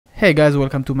Hey guys,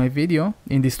 welcome to my video.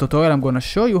 In this tutorial I'm gonna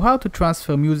show you how to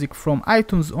transfer music from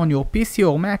iTunes on your PC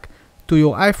or Mac to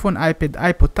your iPhone, iPad,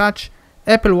 iPod Touch,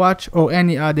 Apple Watch or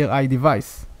any other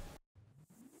iDevice.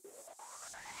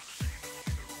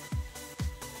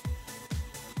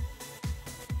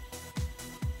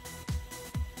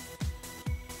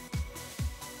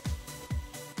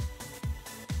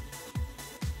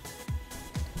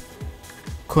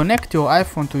 Connect your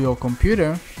iPhone to your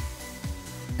computer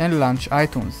and launch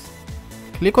iTunes.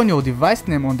 Click on your device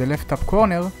name on the left top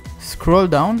corner, scroll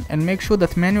down and make sure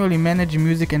that manually manage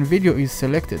music and video is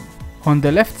selected. On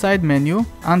the left side menu,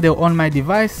 under On My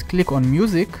Device, click on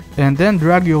Music and then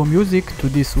drag your music to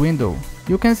this window.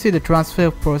 You can see the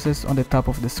transfer process on the top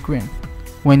of the screen.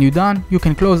 When you're done, you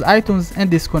can close iTunes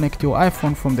and disconnect your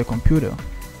iPhone from the computer.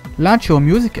 Launch your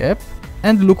music app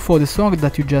and look for the song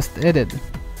that you just added.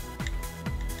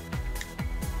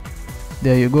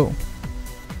 There you go.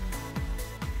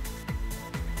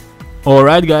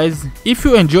 Alright guys, if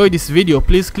you enjoyed this video,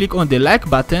 please click on the like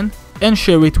button and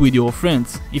share it with your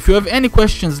friends. If you have any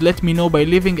questions, let me know by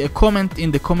leaving a comment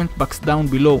in the comment box down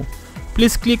below.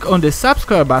 Please click on the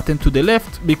subscribe button to the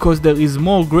left because there is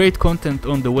more great content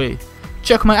on the way.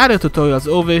 Check my other tutorials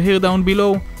over here down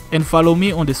below and follow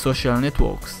me on the social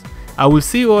networks. I will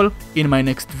see you all in my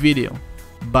next video.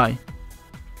 Bye.